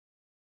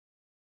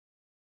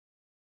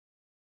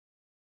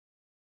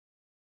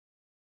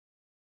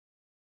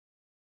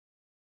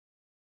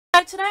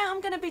So today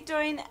I'm going to be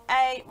doing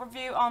a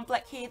review on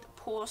blackhead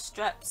pore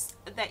strips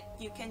that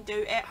you can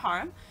do at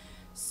home.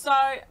 So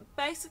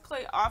basically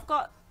I've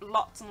got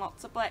lots and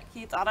lots of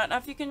blackheads. I don't know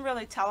if you can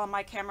really tell on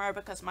my camera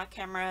because my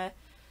camera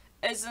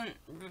isn't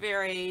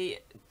very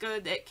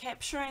good at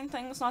capturing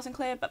things nice and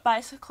clear, but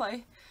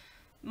basically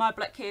my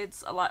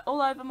blackheads are like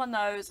all over my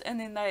nose, and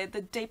then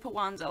the deeper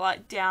ones are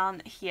like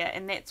down here,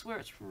 and that's where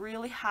it's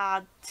really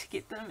hard to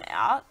get them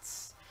out.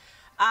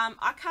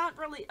 I can't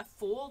really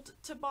afford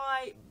to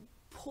buy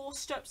pore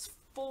strips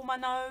for my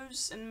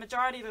nose, and the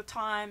majority of the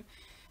time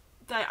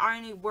they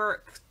only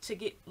work to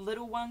get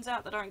little ones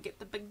out. They don't get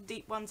the big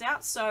deep ones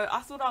out, so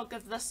I thought I'll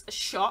give this a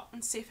shot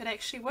and see if it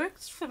actually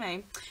works for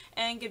me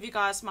and give you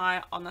guys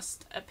my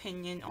honest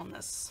opinion on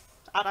this.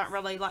 I don't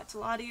really like to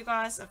lie to you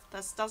guys. If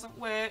this doesn't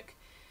work,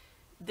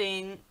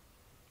 then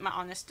my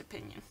honest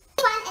opinion.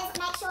 One is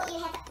make sure you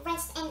have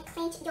rinsed and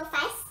cleaned your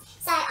face.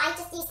 So I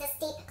just use this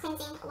deep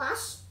cleansing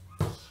wash.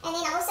 And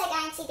then I'm also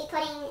going to be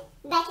putting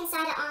baking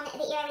soda on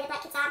the area where the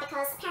blackheads are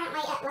because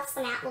apparently it lifts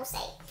them out, we'll see.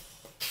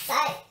 So,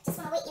 just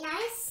want to wet your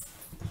nose.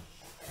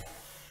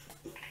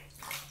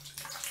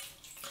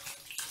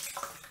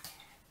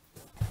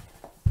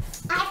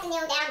 I have to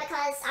kneel down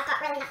because I've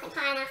got really nothing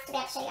high enough to be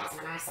able to show you guys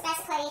my nose. So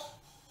basically,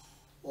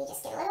 you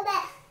just get a little bit on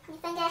your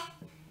finger,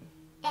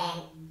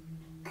 and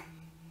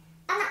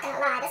I'm not going to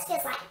lie, this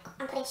feels like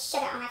I'm putting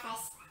sugar on my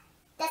face.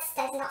 This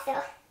does not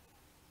feel...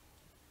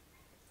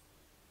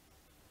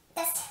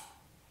 This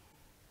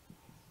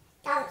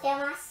doesn't feel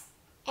nice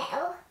at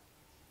all.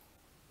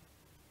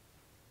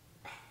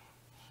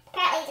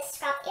 Apparently you just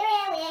scrub the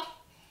area where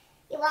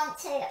you want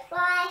to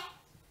apply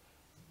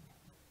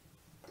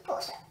the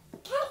pore strip.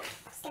 Okay,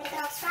 just give it a good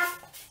old scrub.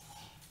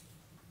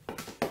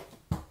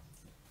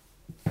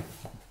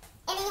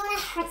 And then you want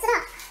to rinse it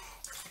off.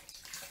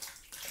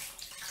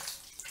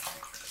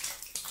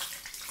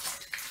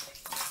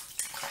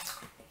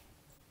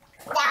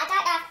 Now I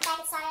don't know if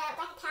baking soda or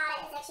baking powder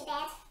is actually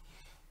bad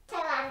to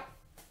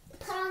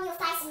put on your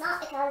face or not,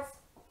 because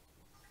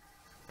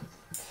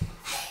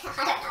I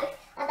don't know,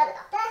 I'm not a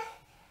doctor.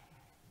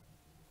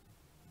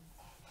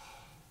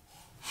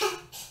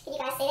 Can you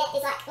guys see that?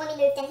 There's like, when we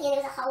moved in here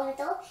there was a hole in the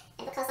door,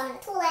 and because I'm in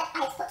the toilet I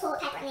had to put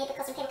toilet paper in there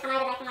because when people come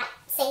over they can like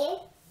see you.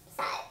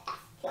 So yeah, if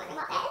you're wondering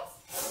what that is.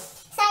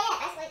 So yeah,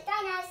 basically dry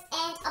nose,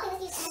 and I'll be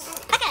with you soon.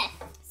 Okay,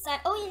 so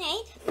all you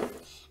need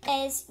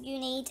is you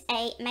need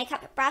a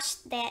makeup brush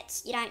that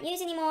you don't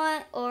use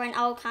anymore, or an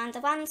old kind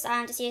of one. So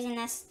I'm just using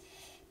this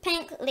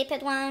pink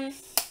leopard one.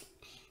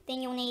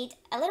 Then you'll need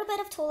a little bit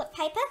of toilet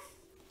paper,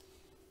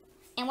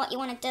 and what you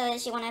want to do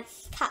is you want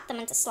to cut them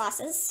into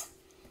slices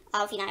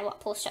of, you know, what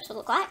pore strips will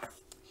look like.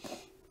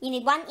 You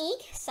need one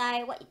egg, so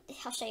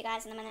I'll show you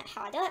guys in a minute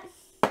how I do it.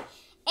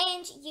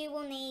 And you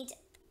will need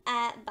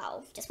a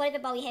bowl, just whatever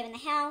bowl you have in the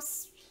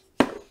house.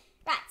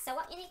 Right, so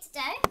what you need to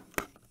do,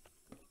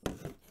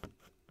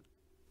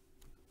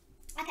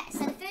 okay,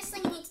 so the first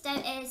thing you need to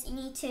do is you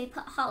need to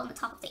put a hole in the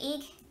top of the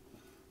egg.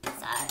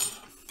 So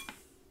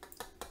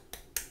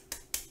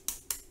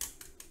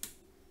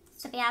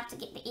to be able to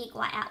get the egg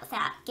white out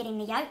without getting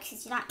the yolk,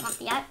 because you don't want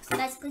the yolk. So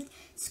basically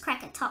just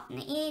crack a top in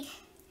the egg.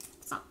 If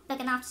it's not big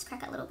enough, just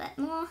crack it a little bit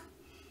more.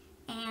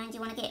 And you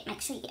want to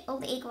make sure you get all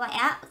the egg white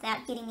out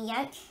without getting the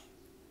yolk.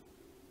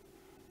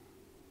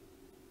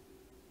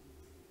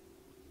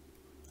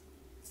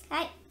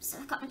 Okay, so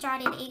I've got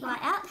majority of the egg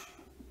white out.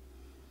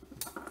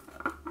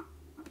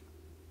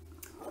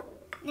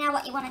 Now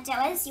what you want to do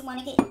is you want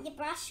to get your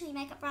brush, your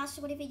makeup brush,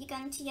 or whatever you're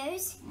going to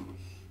use,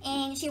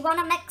 and you want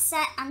to mix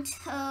it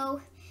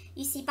until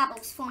you see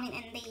bubbles forming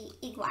in the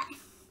egg white.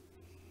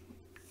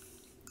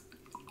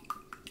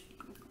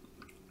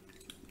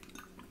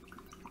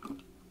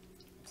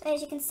 So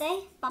as you can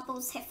see,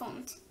 bubbles have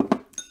formed.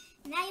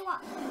 Now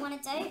what you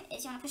want to do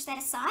is you want to push that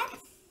aside,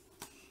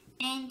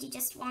 and you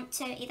just want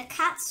to either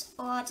cut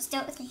or just do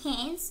it with your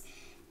hands,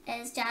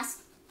 is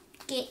just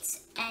get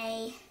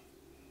a...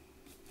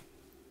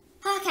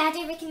 Okay, I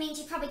do recommend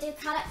you probably do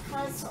cut it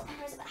because it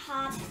is a bit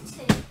hard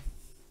to...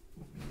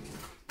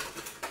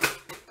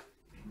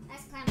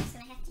 Basically I'm just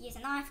going to have to use a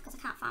knife because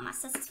I can't find my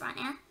scissors right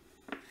now.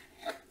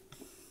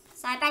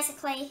 So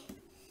basically,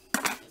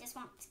 you just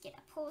want to get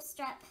a pore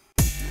strip,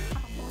 a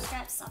couple pore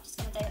strips. I'm just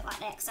going to do it like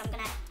that because I'm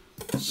going to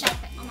shape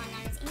it on my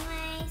nose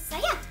anyway. So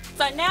yeah.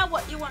 So now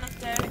what you want to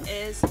do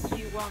is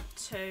you want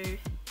to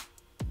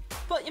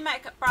put your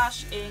makeup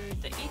brush in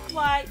the egg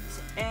white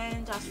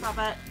and just rub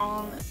it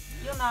on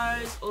your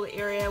nose or the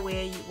area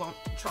where you want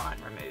to try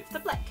and remove the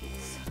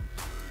blackheads.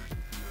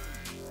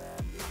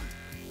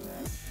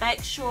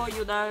 Make sure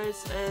your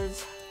nose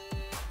is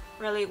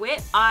really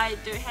wet. I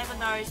do have a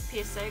nose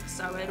piercing,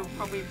 so it'll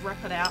probably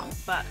rip it out,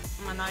 but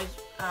my nose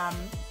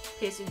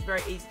piercing is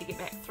very easy to get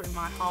back through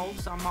my hole,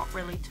 so I'm not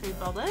really too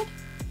bothered.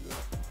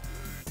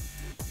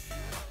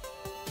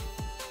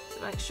 So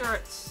make sure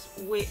it's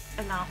wet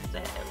enough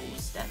that it will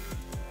stick.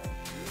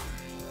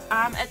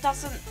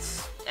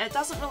 It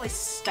doesn't really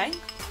stink.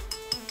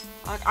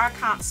 Like, I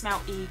can't smell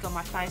egg on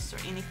my face or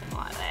anything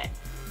like that.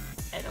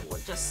 It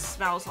just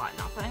smells like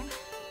nothing.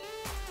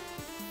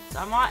 So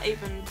I might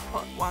even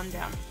put one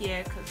down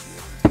here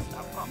because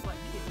I've got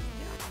blackheads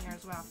down here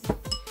as well.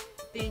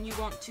 Then you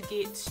want to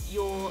get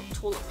your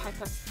toilet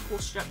paper pore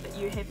strip that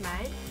you have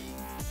made,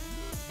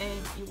 and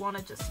you want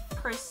to just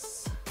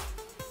press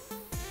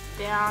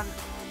down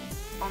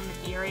on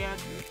the area,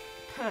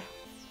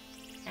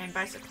 and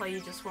basically you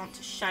just want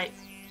to shape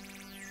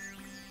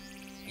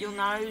your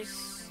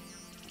nose,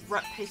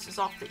 rip pieces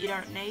off that you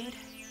don't need.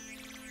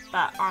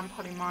 But I'm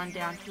putting mine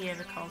down here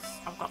because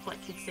I've got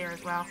blackheads there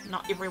as well.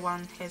 Not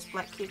everyone has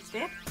blackheads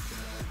there.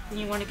 Then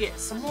you want to get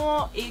some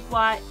more egg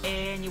white,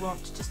 and you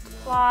want to just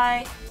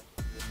apply.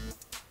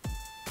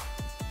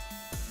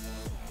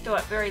 Do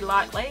it very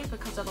lightly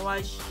because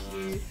otherwise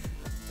you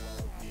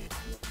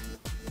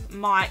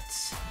might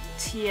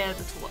tear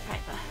the toilet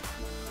paper.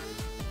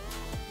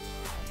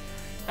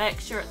 Make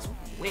sure it's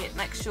wet,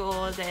 make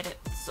sure that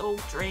it's all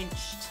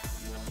drenched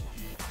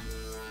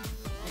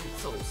and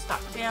it's all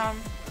stuck down,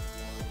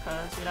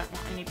 because we don't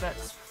want any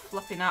bits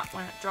flipping up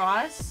when it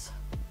dries.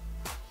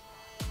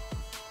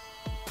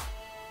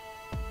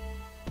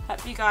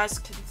 Hope you guys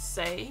can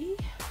see.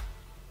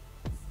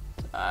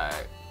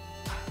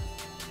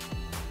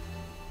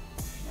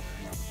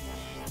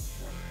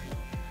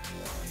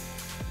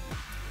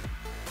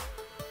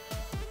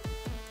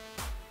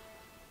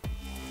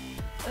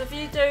 So if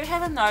you do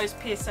have a nose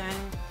piercing,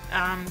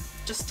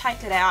 just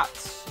take it out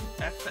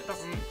if it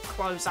doesn't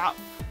close up,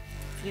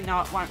 if you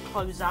know it won't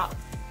close up,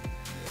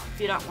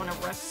 if you don't want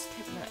to risk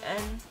having it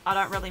in. I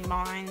don't really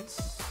mind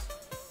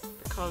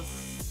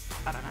because,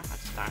 I don't know, I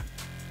just don't.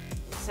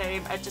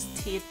 See, I just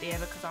teared there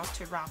because I was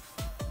too rough.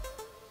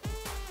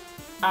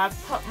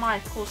 I've put my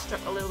pore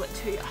strip a little bit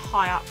too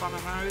high up on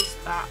my nose,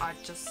 but I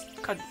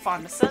just couldn't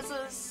find the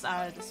scissors,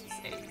 so this was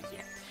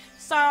easier.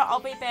 So I'll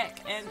be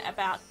back in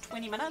about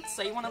 20 minutes.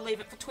 So you want to leave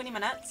it for 20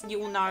 minutes. You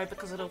will know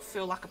because it'll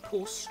feel like a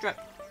pore strip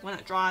when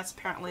it dries.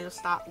 Apparently it'll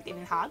start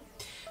getting hard.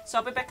 So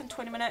I'll be back in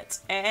 20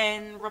 minutes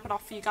and rip it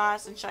off for you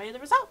guys and show you the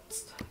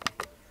results.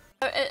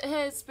 So it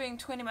has been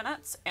 20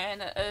 minutes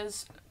and it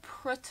is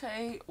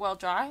pretty well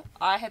dry.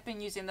 I have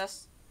been using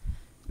this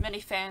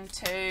mini fan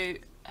to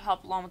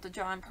help along with the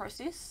drying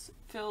process.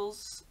 It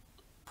feels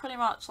pretty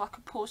much like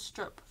a pore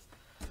strip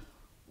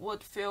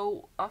would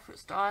feel after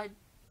it's dried.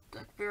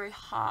 Like very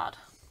hard.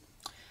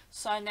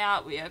 So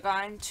now we are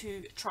going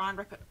to try and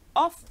rip it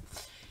off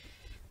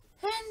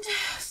and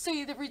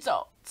see the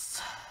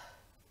results.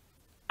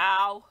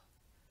 Ow.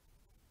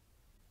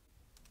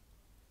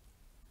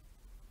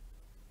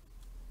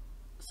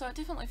 So it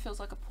definitely feels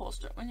like a pore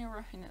strip when you're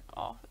ripping it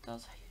off. It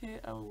does hurt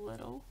a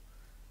little.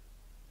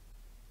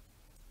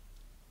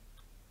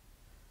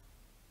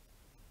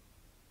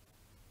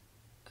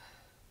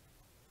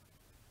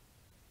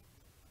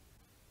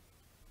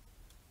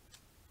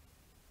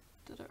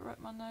 Did it rip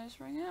my nose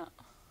ring out?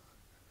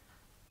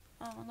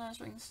 Oh, my nose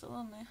ring's still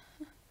in there.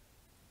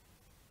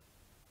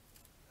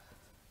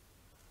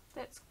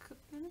 That's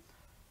cooking.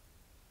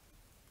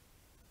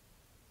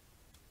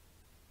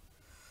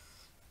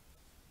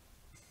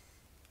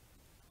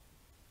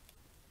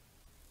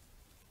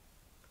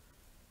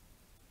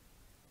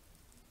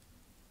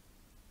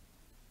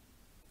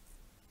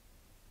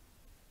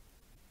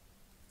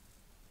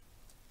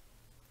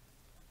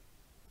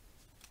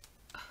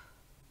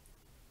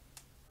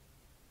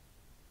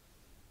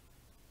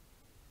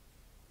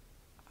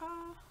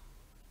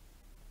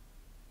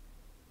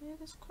 Yeah,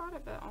 there's quite a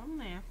bit on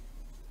there.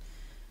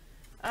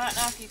 I don't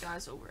know if you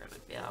guys will really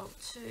be able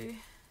to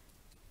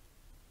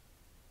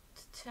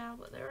tell,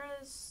 but there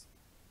is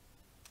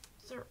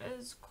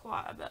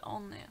quite a bit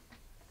on there.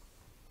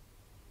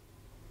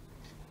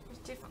 There's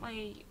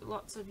definitely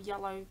lots of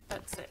yellow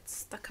bits that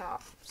stick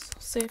up. So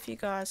I'll see if you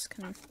guys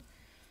can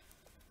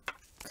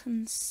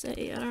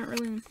see. I don't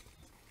really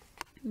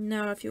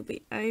know if you'll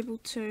be able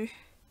to.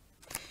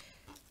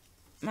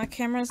 My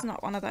camera's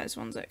not one of those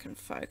ones that can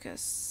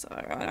focus, so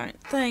I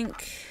don't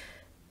think.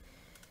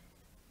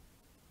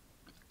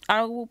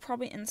 I will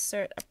probably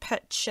insert a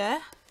picture.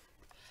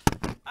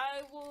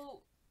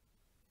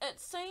 It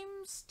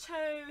seems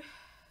to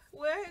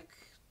work.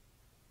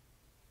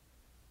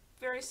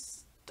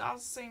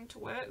 Does seem to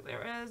work.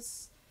 There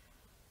is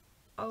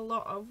a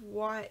lot of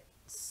white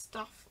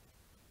stuff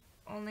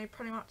on there.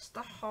 Pretty much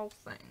the whole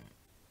thing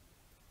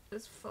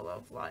is full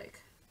of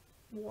like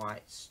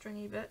white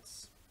stringy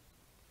bits.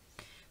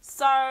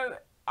 So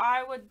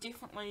I would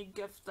definitely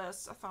give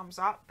this a thumbs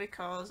up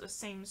because it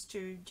seems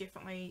to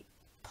definitely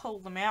pull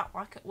them out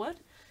like it would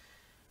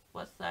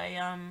with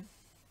a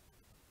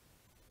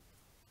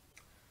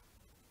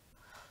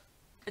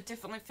it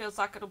definitely feels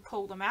like it'll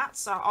pull them out.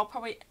 So I'll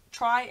probably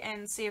try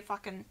and see if I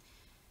can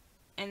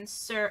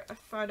insert a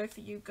photo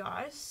for you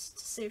guys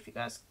to see if you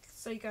guys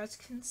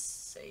can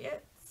see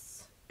it.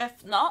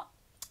 If not,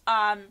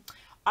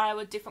 I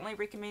would definitely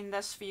recommend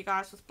this for you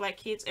guys with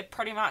blackheads. It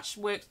pretty much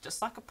works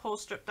just like a pore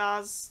strip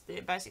does.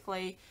 They're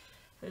basically,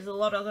 there's a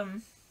lot of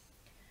them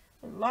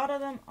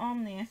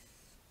on there.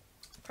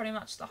 Pretty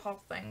much the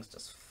whole thing's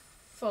just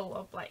full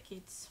of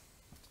blackheads.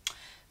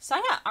 So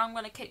yeah, I'm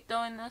going to keep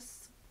doing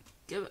this,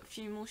 give it a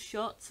few more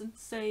shots and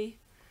see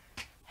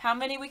how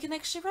many we can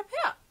actually rip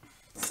out.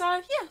 So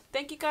yeah,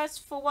 thank you guys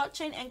for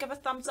watching, and give a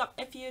thumbs up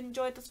if you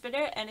enjoyed this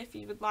video, and if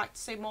you would like to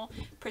see more,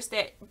 press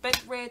that big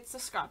red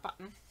subscribe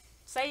button.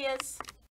 See yous.